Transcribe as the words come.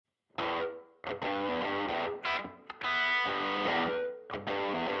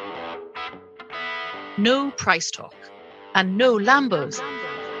No price talk and no Lambos.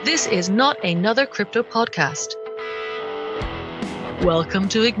 This is not another crypto podcast. Welcome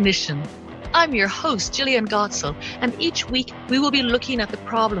to Ignition. I'm your host, Gillian Gotzel, and each week we will be looking at the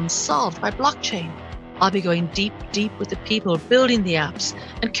problems solved by blockchain. I'll be going deep with the people building the apps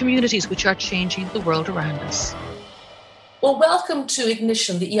and communities which are changing the world around us. Well, welcome to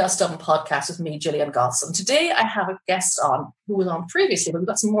Ignition, the EOS Dublin podcast with me, Gillian Gotzel. And today I have a guest on who was on previously, but we've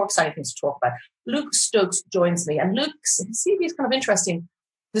got some more exciting things to talk about. Luke Stokes joins me, and Luke's CV is kind of interesting.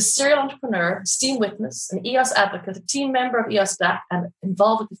 The serial entrepreneur, STEAM witness, an EOS advocate, a team member of EOS DAC, and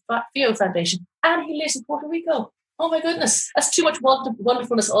involved with the FIO Foundation, and he lives in Puerto Rico. Oh my goodness, that's too much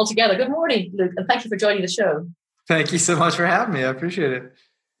wonderfulness altogether. Good morning, Luke, and thank you for joining the show. Thank you so much for having me. I appreciate it.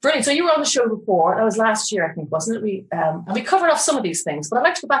 Brilliant. So you were on the show before. That was last year, I think, wasn't it? We covered off some of these things, but I'd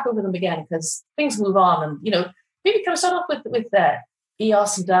like to go back over them again because things move on. And, maybe kind of start off with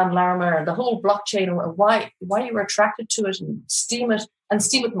EOS and Dan Larimer and the whole blockchain and why you were attracted to it and STEAM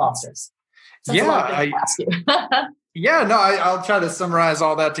with monsters. So I'll try to summarize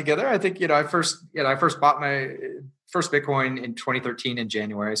all that together. I think, I first bought my first Bitcoin in 2013 in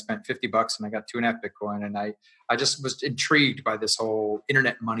January. I spent $50 and I got 2.5 Bitcoin. And I just was intrigued by this whole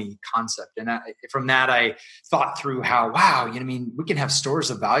internet money concept. And from that, I thought through how, we can have stores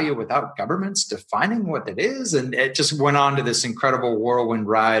of value without governments defining what it is. And it just went on to this incredible whirlwind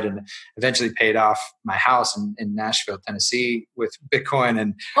ride and eventually paid off my house in Nashville, Tennessee with Bitcoin.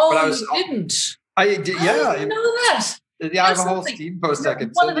 And didn't. I did, yeah. I didn't know that. Yeah, I have a whole Steam post I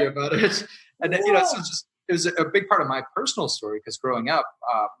can tell you about it. And it was a big part of my personal story because growing up,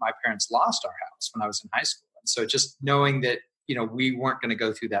 my parents lost our house when I was in high school. And so just knowing that, we weren't going to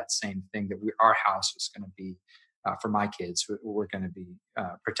go through that same thing, that our house was going to be, for my kids, we're going to be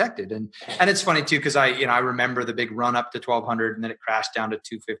protected. And it's funny too, because I remember the big run up to 1,200 and then it crashed down to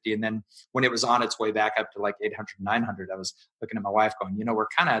 250. And then when it was on its way back up to like 800, 900, I was looking at my wife going, we're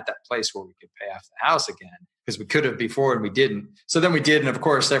kind of at that place where we could pay off the house again. Because we could have before and we didn't. So then we did. And of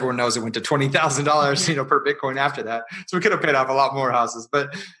course, everyone knows it went to $20,000, per Bitcoin after that. So we could have paid off a lot more houses.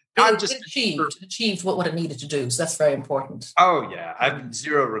 But it achieved what it needed to do. So that's very important. Oh, yeah. I have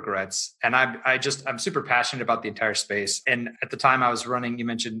zero regrets. And I'm super passionate about the entire space. And at the time I was running, you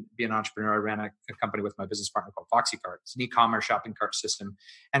mentioned being an entrepreneur. I ran a company with my business partner called FoxyCart. It's an e-commerce shopping cart system.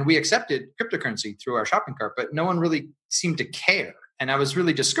 And we accepted cryptocurrency through our shopping cart, but no one really seemed to care. And I was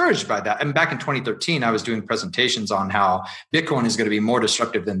really discouraged by that. And back in 2013, I was doing presentations on how Bitcoin is going to be more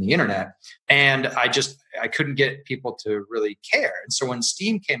disruptive than the internet. And I couldn't get people to really care. And so when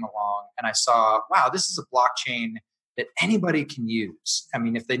Steam came along and I saw, wow, this is a blockchain that anybody can use. I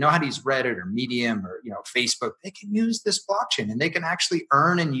mean, if they know how to use Reddit or Medium or, Facebook, they can use this blockchain and they can actually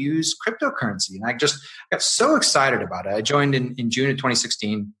earn and use cryptocurrency. And I just got so excited about it. I joined in June of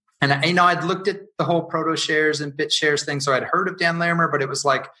 2016. And I'd looked at the whole proto shares and bit shares thing. So I'd heard of Dan Larimer, but it was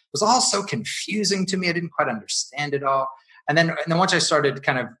all so confusing to me. I didn't quite understand it all. And then once I started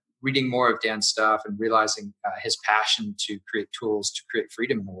kind of reading more of Dan's stuff and realizing his passion to create tools to create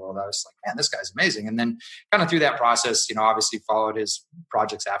freedom in the world, I was like, man, this guy's amazing. And then kind of through that process, obviously followed his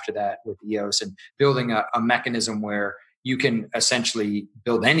projects after that with EOS and building a mechanism where you can essentially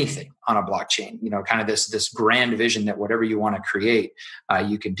build anything on a blockchain, kind of this grand vision that whatever you want to create,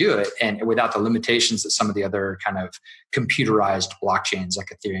 you can do it. And without the limitations that some of the other kind of computerized blockchains like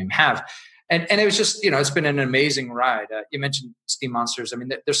Ethereum have. And it was just, it's been an amazing ride. You mentioned Steam Monsters. I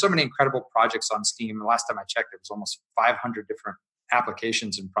mean, there's so many incredible projects on Steam. The last time I checked, there was almost 500 different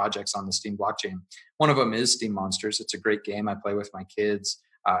applications and projects on the Steam blockchain. One of them is Steam Monsters. It's a great game I play with my kids.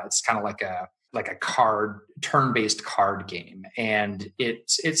 It's kind of like a turn-based card game. And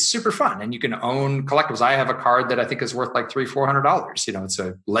it's super fun. And you can own collectibles. I have a card that I think is worth like $300-$400. It's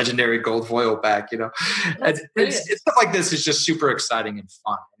a legendary gold foil pack, It's stuff like this is just super exciting and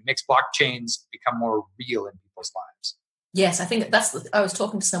fun. It makes blockchains become more real in people's lives. Yes, I think I was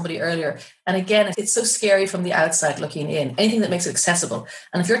talking to somebody earlier. And again, it's so scary from the outside looking in. Anything that makes it accessible.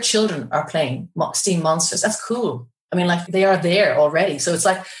 And if your children are playing Steam Monsters, that's cool. I mean, they are there already. So it's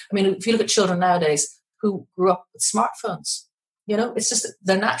if you look at children nowadays who grew up with smartphones, it's just,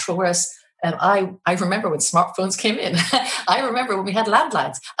 they're natural. Whereas I remember when smartphones came in. I remember when we had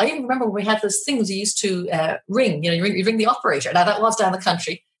landlines. I even remember when we had those things you used to ring, you ring the operator. Now that was down the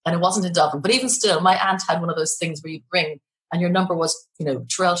country and it wasn't in Dublin. But even still, my aunt had one of those things where you'd ring and your number was,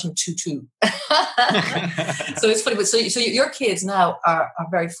 Trelton 22. So it's funny. But so your kids now are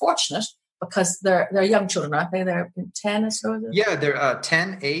very fortunate because they're young children, aren't they? They're 10 or so. Yeah, they're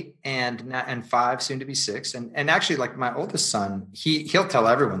 10, 8, and 5, soon to be 6. And actually, like my oldest son, he'll tell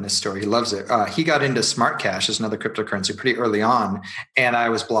everyone this story. He loves it. He got into Smart Cash as another cryptocurrency pretty early on, and I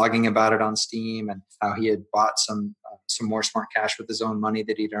was blogging about it on Steam and how he had bought some more Smart Cash with his own money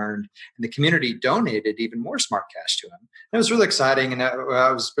that he'd earned, and the community donated even more Smart Cash to him. And it was really exciting, and it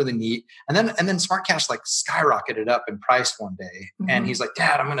was really neat. And then Smart Cash like skyrocketed up in price one day, and he's like,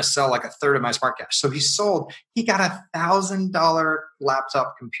 "Dad, I'm going to sell like a third of my Smart Cash." So he got $1,000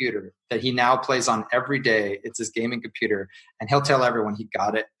 laptop computer that he now plays on every day. It's his gaming computer, and he'll tell everyone he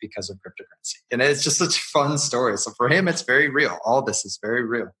got it because of cryptocurrency. And it's just such a fun story. So for him, it's very real. All this is very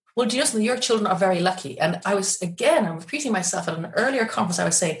real. Well, do you know, your children are very lucky. And I'm repeating myself at an earlier conference, I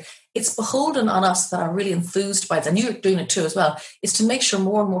was saying, it's beholden on us that are really enthused by it, and you're doing it too as well, is to make sure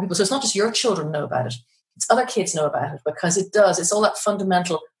more and more people, so it's not just your children know about it, it's other kids know about it, because it's all that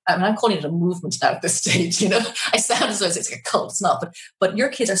fundamental, I mean, I'm calling it a movement now at this stage, I sound as though it's a cult, it's not, but your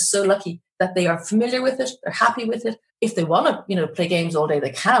kids are so lucky that they are familiar with it, they're happy with it. If they want to, play games all day,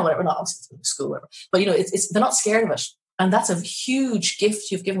 they can, whatever, not obviously school, whatever, but they're not scared of it. And that's a huge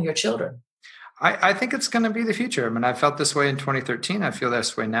gift you've given your children. I think it's going to be the future. I mean, I felt this way in 2013. I feel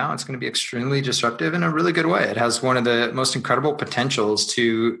this way now. It's going to be extremely disruptive in a really good way. It has one of the most incredible potentials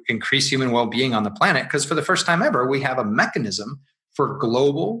to increase human well-being on the planet, because for the first time ever, we have a mechanism for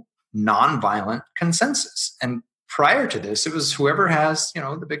global, nonviolent consensus. And prior to this, it was whoever has,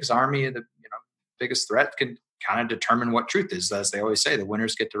 the biggest army, the biggest threat can kind of determine what truth is. As they always say, the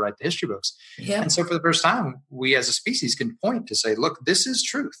winners get to write the history books. Yeah. And so for the first time, we as a species can point to say, look, this is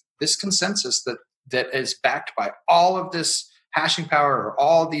truth. This consensus that is backed by all of this hashing power or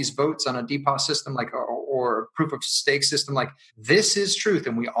all these votes on a DPoS system, or a proof of stake system, this is truth.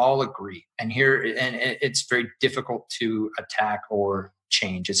 And we all agree. And it's very difficult to attack or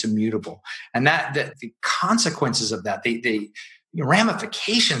change. It's immutable. And that the consequences of that, the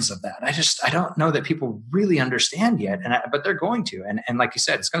ramifications of that, I don't know that people really understand yet, but they're going to. And like you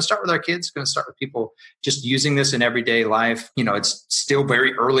said, it's going to start with our kids. It's going to start with people just using this in everyday life. It's still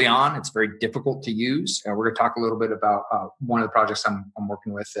very early on. It's very difficult to use. We're going to talk a little bit about one of the projects I'm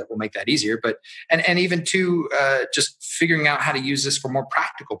working with that will make that easier. But and even to just figuring out how to use this for more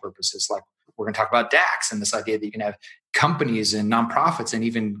practical purposes. Like we're going to talk about DAX and this idea that you can have companies and nonprofits and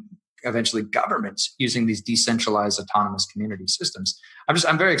even eventually governments using these decentralized autonomous community systems.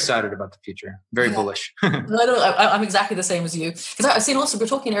 I'm very excited about the future. Very bullish. I'm exactly the same as you. Because I've seen also, we're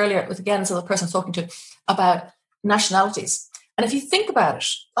talking earlier with, again, so the person I was talking to about nationalities. And if you think about it,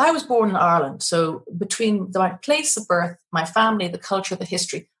 I was born in Ireland. So between my place of birth, my family, the culture, the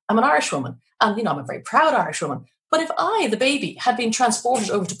history, I'm an Irish woman. And, I'm a very proud Irish woman. But if I, the baby, had been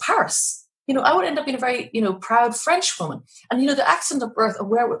transported over to Paris, I would end up being a very, proud French woman. And, the accent of birth of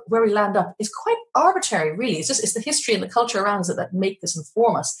where we land up is quite arbitrary, really. It's the history and the culture around us that make this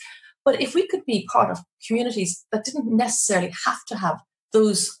inform us. But if we could be part of communities that didn't necessarily have to have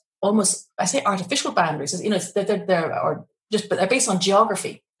those almost, I say, artificial boundaries, but they're based on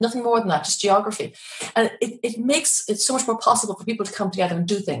geography, nothing more than that, just geography. And it makes it so much more possible for people to come together and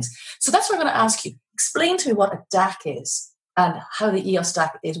do things. So that's what I'm going to ask you. Explain to me what a DAC is, and how the EOS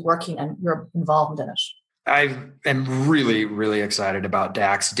stack is working and your involvement in it. I am really, really excited about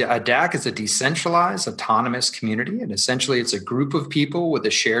DAX. A DAC is a decentralized autonomous community, and essentially it's a group of people with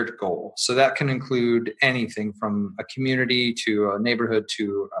a shared goal. So that can include anything from a community to a neighborhood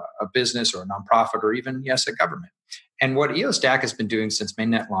to a business or a nonprofit or even, yes, a government. And what EOS DAC has been doing since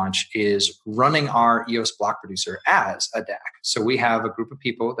mainnet launch is running our EOS block producer as a DAC. So we have a group of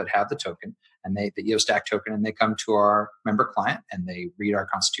people that have the token, and the EOS DAC token, and they come to our member client and they read our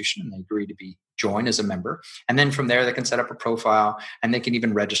constitution and they agree to be joined as a member. And then from there, they can set up a profile and they can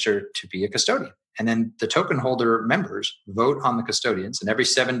even register to be a custodian. And then the token holder members vote on the custodians. And every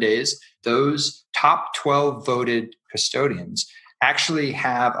 7 days, those top 12 voted custodians actually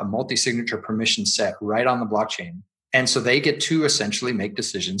have a multi-signature permission set right on the blockchain. And so they get to essentially make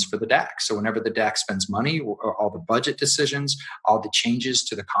decisions for the DAC. So whenever the DAC spends money, or all the budget decisions, all the changes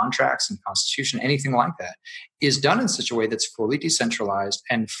to the contracts and constitution, anything like that, is done in such a way that's fully decentralized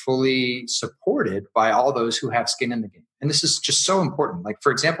and fully supported by all those who have skin in the game. And this is just so important. Like,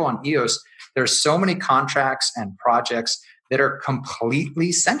 for example, on EOS, there are so many contracts and projects that are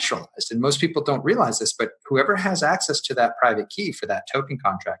completely centralized. And most people don't realize this, but whoever has access to that private key for that token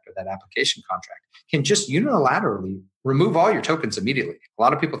contract or that application contract can just unilaterally remove all your tokens immediately. A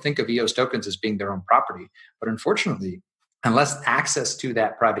lot of people think of EOS tokens as being their own property, but unfortunately, unless access to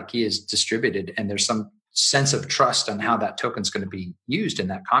that private key is distributed and there's some sense of trust on how that token is going to be used and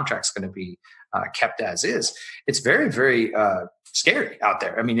that contract's going to be kept as is, it's very, very scary out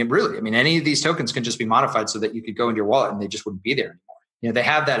there. I mean, any of these tokens can just be modified so that you could go into your wallet and they just wouldn't be there anymore. They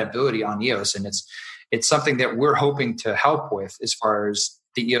have that ability on EOS, and it's something that we're hoping to help with as far as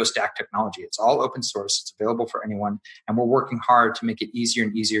the EOS Stack technology. It's all open source. It's available for anyone. And we're working hard to make it easier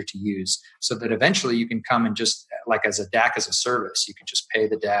and easier to use so that eventually you can come and just like as a DAC as a service, you can just pay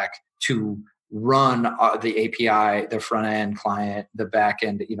the DAC to run the API, the front end client, the back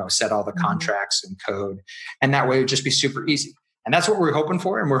end, set all the contracts and code. And that way it would just be super easy. And that's what we're hoping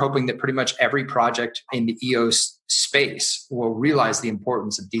for. And we're hoping that pretty much every project in the EOS space will realize the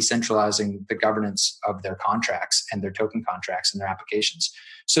importance of decentralizing the governance of their contracts and their token contracts and their applications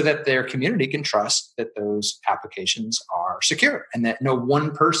so that their community can trust that those applications are secure and that no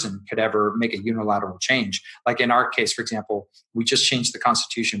one person could ever make a unilateral change. Like in our case, for example, we just changed the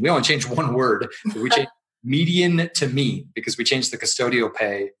Constitution. We only changed one word. We changed median to mean because we changed the custodial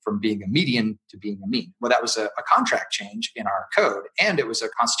pay from being a median to being a mean. Well, that was a contract change in our code, and it was a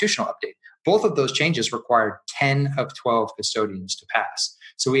constitutional update. Both of those changes required 10 of 12 custodians to pass.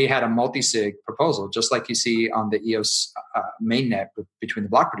 So we had a multi-sig proposal, just like you see on the EOS mainnet between the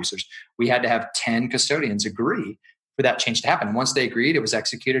block producers. We had to have 10 custodians agree for that change to happen. And once they agreed, it was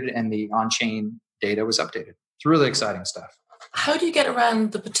executed and the on-chain data was updated. It's really exciting stuff. How do you get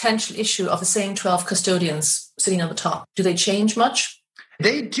around the potential issue of the same 12 custodians sitting on the top? Do they change much?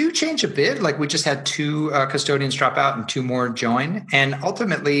 They do change a bit. Like we just had 2 custodians drop out and 2 more join. And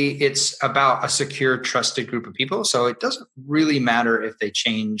ultimately, it's about a secure, trusted group of people. So it doesn't really matter if they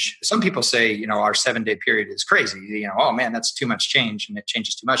change. Some people say, our 7-day period is crazy. Oh man, that's too much change and it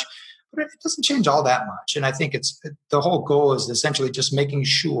changes too much. But it doesn't change all that much. And I think the whole goal is essentially just making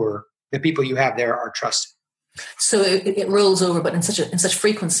sure the people you have there are trusted. So it rolls over, but in such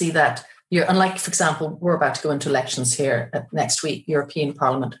frequency that you're, unlike, for example, we're about to go into elections here next week, European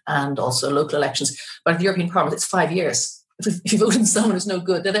Parliament and also local elections. But at the European Parliament, it's 5 years. If you vote in someone who's no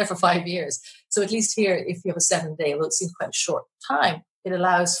good, they're there for 5 years. So at least here, if you have a 7-day, although it seems quite a short time, it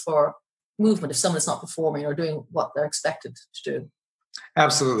allows for movement if someone is not performing or doing what they're expected to do.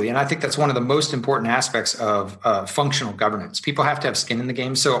 Absolutely. And I think that's one of the most important aspects of functional governance. People have to have skin in the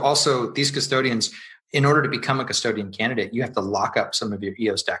game. So also these custodians, in order to become a custodian candidate, you have to lock up some of your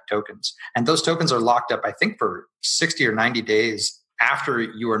EOS Stack tokens. And those tokens are locked up, I think, for 60 or 90 days after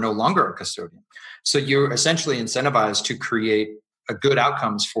you are no longer a custodian. So you're essentially incentivized to create a good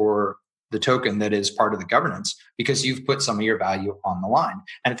outcomes for the token that is part of the governance because you've put some of your value on the line.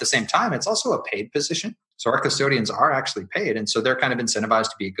 And at the same time, it's also a paid position. So our custodians are actually paid. And so they're kind of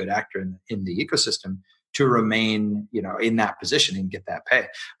incentivized to be a good actor in the ecosystem to remain, in that position and get that pay.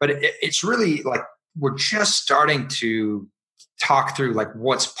 But it's really like, we're just starting to talk through like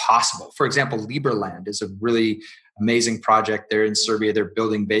what's possible. For example, Liberland is a really amazing project. They're in Serbia. They're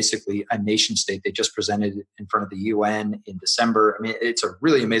building basically a nation state. They just presented it in front of the UN in December. I mean, it's a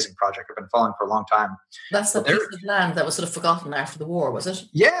really amazing project. I've been following for a long time. That's the piece of land that was sort of forgotten after the war, was it?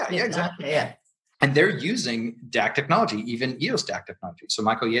 Yeah, exactly. Yeah. And they're using DAC technology, even EOS DAC technology. So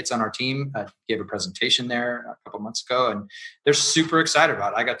Michael Yates on our team gave a presentation there a couple months ago, and they're super excited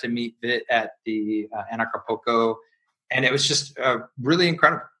about it. I got to meet Vit at the Acapulco, and it was just really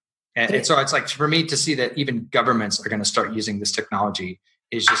incredible. And so it's like, for me to see that even governments are going to start using this technology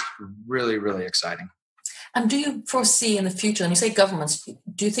is just really, really exciting. And do you foresee in the future, when you say governments,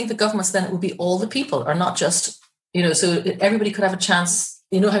 do you think the governments then it will be all the people or not just, so everybody could have a chance?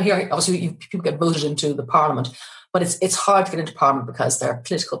 How here, obviously, people get voted into the parliament, but it's hard to get into parliament because there are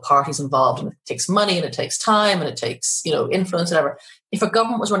political parties involved and it takes money and it takes time and it takes, influence, whatever. If a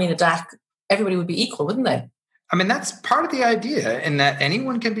government was running a DAC, everybody would be equal, wouldn't they? I mean, that's part of the idea in that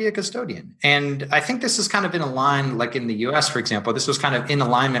anyone can be a custodian. And I think this is kind of in a line, like in the US, for example, this was kind of in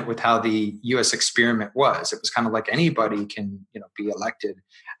alignment with how the US experiment was. It was kind of like anybody can, be elected.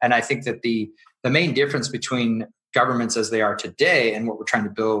 And I think that the main difference between governments as they are today and what we're trying to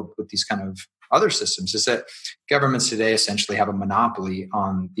build with these kind of other systems is that governments today essentially have a monopoly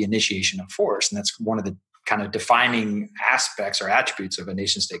on the initiation of force. And that's one of the kind of defining aspects or attributes of a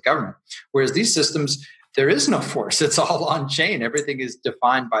nation state government. Whereas these systems, there is no force. It's all on chain. Everything is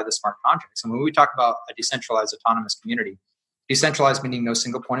defined by the smart contracts. And when we talk about a decentralized autonomous community, decentralized meaning no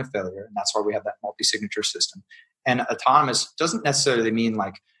single point of failure. And that's why we have that multi-signature system. And autonomous doesn't necessarily mean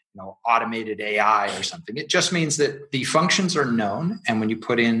like automated AI or something. It just means that the functions are known. And when you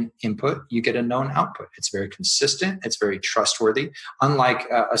put in input, you get a known output. It's very consistent. It's very trustworthy. Unlike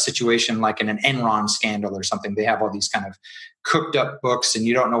a situation like in an Enron scandal or something, they have all these kind of cooked up books and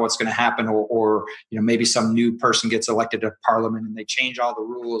you don't know what's going to happen. Or maybe some new person gets elected to parliament and they change all the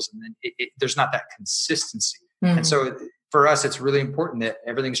rules. And then there's not that consistency. Mm-hmm. And so for us, it's really important that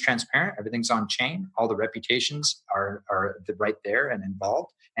everything's transparent, everything's on chain, all the reputations are right there and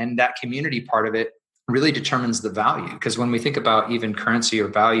involved. And that community part of it really determines the value. Because when we think about even currency or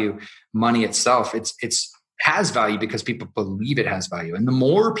value, money itself, it's has value because people believe it has value. And the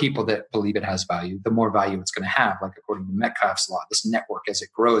more people that believe it has value, the more value it's going to have. Like according to Metcalfe's law, this network as it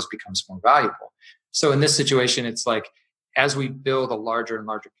grows becomes more valuable. So in this situation, it's like, as we build a larger and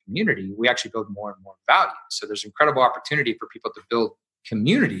larger community, we actually build more and more value. So there's incredible opportunity for people to build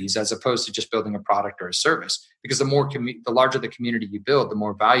communities as opposed to just building a product or a service. Because the larger the community you build, the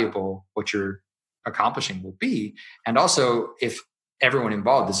more valuable what you're accomplishing will be. And also, if everyone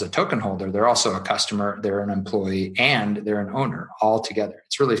involved is a token holder, they're also a customer, they're an employee, and they're an owner all together.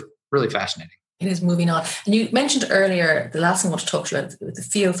 It's really, really fascinating. It is. Moving on. And you mentioned earlier, the last thing I want to talk to you about with the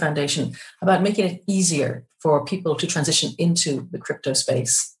FIO Foundation, about making it easier for people to transition into the crypto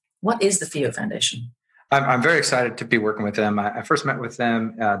space. What is the FIO Foundation? I'm very excited to be working with them. I first met with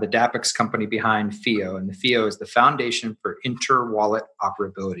them, the DAPX company behind FIO, and the FIO is the Foundation for Inter-Wallet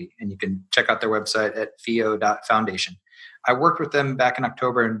Operability. And you can check out their website at fio.foundation. I worked with them back in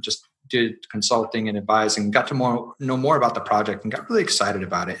October and just did consulting and advising, got to know more about the project and got really excited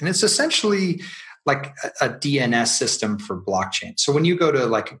about it. And it's essentially like a DNS system for blockchain. So when you go to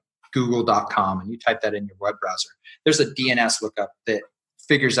like google.com and you type that in your web browser, there's a DNS lookup that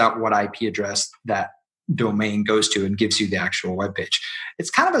figures out what IP address that domain goes to and gives you the actual web page. It's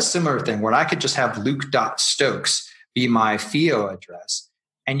kind of a similar thing where I could just have luke.stokes be my FIO address.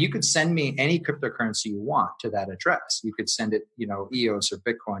 And you could send me any cryptocurrency you want to that address. You could send it, EOS or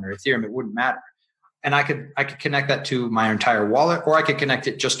Bitcoin or Ethereum. It wouldn't matter. And I could connect that to my entire wallet, or I could connect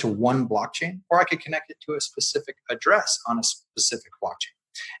it just to one blockchain, or I could connect it to a specific address on a specific blockchain.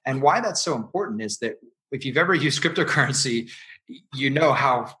 And why that's so important is that if you've ever used cryptocurrency, you know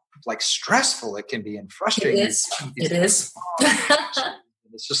how like stressful it can be and frustrating. It is.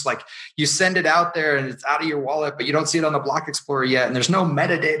 It's just like you send it out there and it's out of your wallet, but you don't see it on the Block Explorer yet. And there's no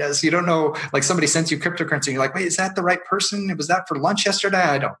metadata. So you don't know, like somebody sends you cryptocurrency and you're like, wait, is that the right person? Was that for lunch yesterday?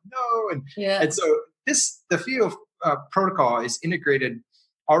 I don't know. And so the FIO protocol is integrated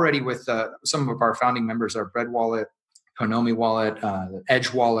already with some of our founding members, our Bread Wallet, Konomi Wallet,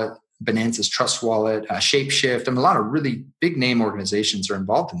 Edge Wallet, Binance's Trust Wallet, Shapeshift. A lot of really big name organizations are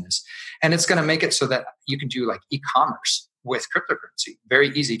involved in this. And it's going to make it so that you can do like e-commerce with cryptocurrency. Very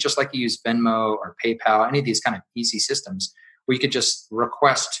easy, just like you use Venmo or PayPal, any of these kind of easy systems where you could just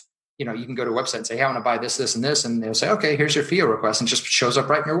request, you can go to a website and say, hey, I want to buy this, this, and this. And they'll say, okay, here's your FIO request. And it just shows up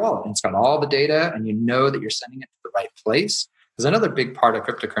right in your wallet. And it's got all the data and you know that you're sending it to the right place. Because another big part of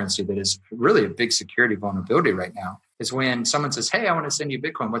cryptocurrency that is really a big security vulnerability right now is when someone says, hey, I want to send you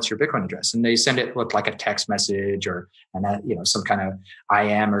Bitcoin. What's your Bitcoin address? And they send it with like a text message or some kind of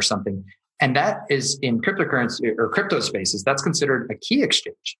IM or something. And that is in cryptocurrency or crypto spaces, that's considered a key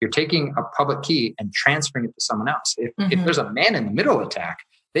exchange. You're taking a public key and transferring it to someone else. If there's a man in the middle attack,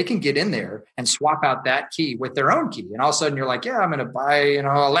 they can get in there and swap out that key with their own key. And all of a sudden you're like, yeah, I'm going to buy, a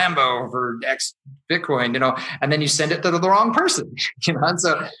Lambo for X Bitcoin, and then you send it to the wrong person, And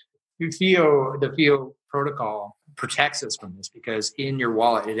so the FIO protocol protects us from this because in your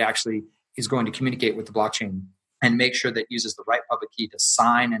wallet, it actually is going to communicate with the blockchain and make sure that it uses the right public key to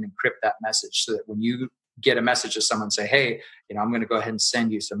sign and encrypt that message so that when you get a message to someone say, hey, I'm going to go ahead and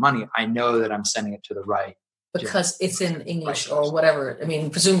send you some money, I know that I'm sending it to the right. Because it's in English or whatever. I mean,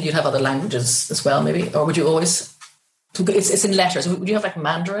 presumably you'd have other languages as well, maybe, or would you always? It's in letters. Would you have like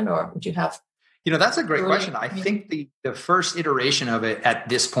Mandarin, or would you have? That's a great question. I think the first iteration of it at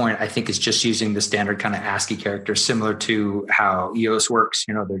this point, I think is just using the standard kind of ASCII characters, similar to how EOS works.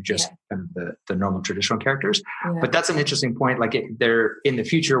 They're just kind of the normal traditional characters. Yeah. But that's an interesting point. Like they're in the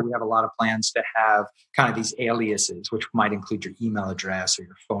future, we have a lot of plans to have kind of these aliases, which might include your email address or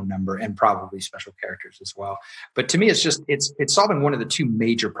your phone number and probably special characters as well. But to me, it's solving one of the two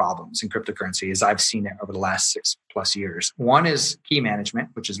major problems in cryptocurrency as I've seen it over the last 6+ years. One is key management,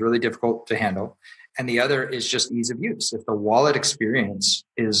 which is really difficult to handle. And the other is just ease of use. If the wallet experience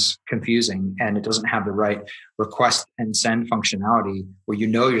is confusing and it doesn't have the right request and send functionality where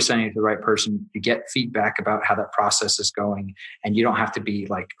you're sending it to the right person, you get feedback about how that process is going, and you don't have to be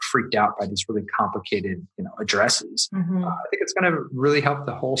like freaked out by these really complicated, addresses. Mm-hmm. I think it's going to really help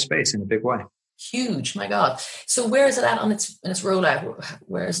the whole space in a big way. Huge, my God. So where is it at on its rollout?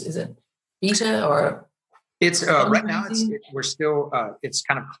 Where is it beta or? It's right now. We're still. It's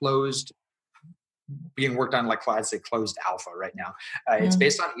kind of closed, being worked on, like I'd say, closed alpha right now. It's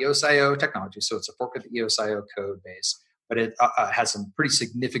based on EOS.io technology, so it's a fork of the EOS.io code base, but it has some pretty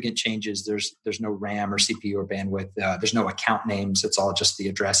significant changes. There's no RAM or CPU or bandwidth. There's no account names. It's all just the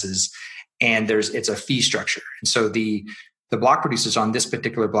addresses, and it's a fee structure. And so the block producers on this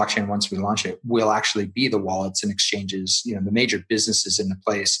particular blockchain, once we launch it, will actually be the wallets and exchanges. The major businesses in the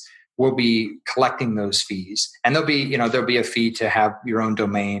place will be collecting those fees, and there'll be a fee to have your own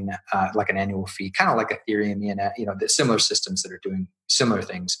domain, like an annual fee, kind of like Ethereum, the similar systems that are doing similar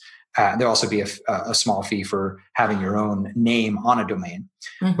things. There'll also be a small fee for having your own name on a domain.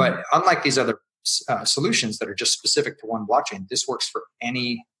 Mm-hmm. But unlike these other solutions that are just specific to one blockchain, this works for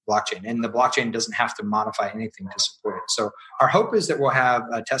any blockchain, and the blockchain doesn't have to modify anything to support it. So our hope is that we'll have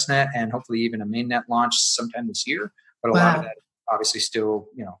a testnet and hopefully even a mainnet launch sometime this year. But a lot of that obviously still,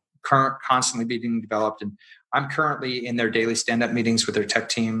 constantly being developed. And I'm currently in their daily stand-up meetings with their tech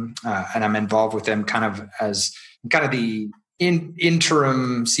team, and I'm involved with them kind of as kind of the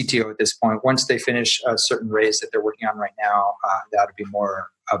interim CTO at this point. Once they finish a certain raise that they're working on right now, that would be more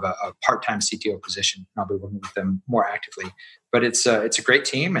of a part-time CTO position. I'll be working with them more actively. But it's a great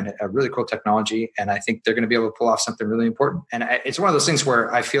team and a really cool technology, and I think they're going to be able to pull off something really important. And it's one of those things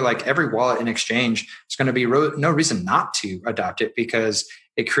where I feel like every wallet and exchange is going to be no reason not to adopt it, because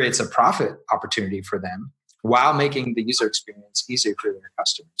it creates a profit opportunity for them while making the user experience easier for their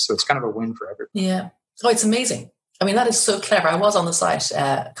customers. So it's kind of a win for everyone. Yeah. Oh, it's amazing. I mean, that is so clever. I was on the site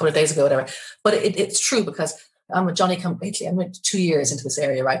a couple of days ago, whatever. But it's true, because I'm a Johnny come lately. I'm 2 years into this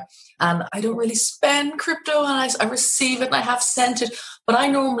area, right? And I don't really spend crypto, and I receive it, and I have sent it. But I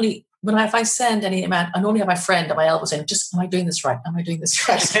normally, if I send any amount, I normally have my friend at my elbow saying, "Am I doing this right? Am I doing this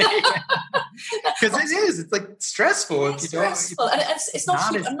right?" Because it's like stressful if you stressful. And it's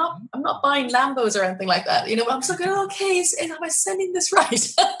not. I'm not buying Lambos or anything like that. But I'm still going, okay, am I sending this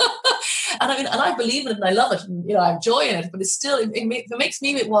right? and I believe in it, and I love it, and I enjoy it. But it's still, it makes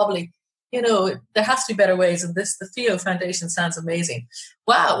me a bit wobbly. There has to be better ways, and the Theo Foundation sounds amazing.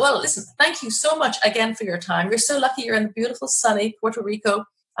 Wow. Well, listen, thank you so much again for your time. You're so lucky you're in the beautiful, sunny Puerto Rico.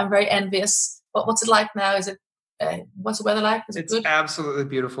 I'm very envious. What's it like now? What's the weather like? Is it good? Absolutely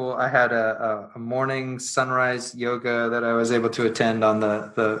beautiful. I had a morning sunrise yoga that I was able to attend on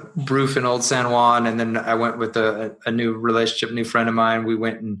the roof in Old San Juan. And then I went with a new relationship, new friend of mine. We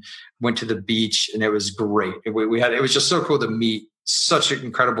went to the beach, and it was great. It was just so cool to meet such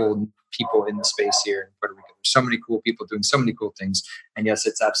incredible people in the space here in Puerto Rico. There's so many cool people doing so many cool things. And yes,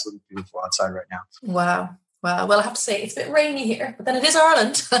 it's absolutely beautiful outside right now. Wow. Well, I have to say it's a bit rainy here, but then it is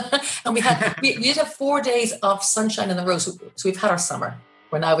Ireland. And we did have 4 days of sunshine in the row. So we've had our summer.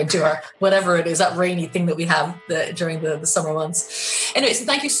 We're now into our, whatever it is, that rainy thing that we have during the summer months. Anyway, so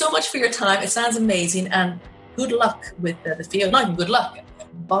thank you so much for your time. It sounds amazing. And good luck with the Theo. Not even good luck.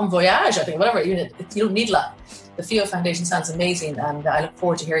 Bon voyage, I think, whatever. You don't need luck. The Theo Foundation sounds amazing. And I look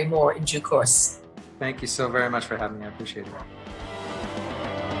forward to hearing more in due course. Thank you so very much for having me. I appreciate it.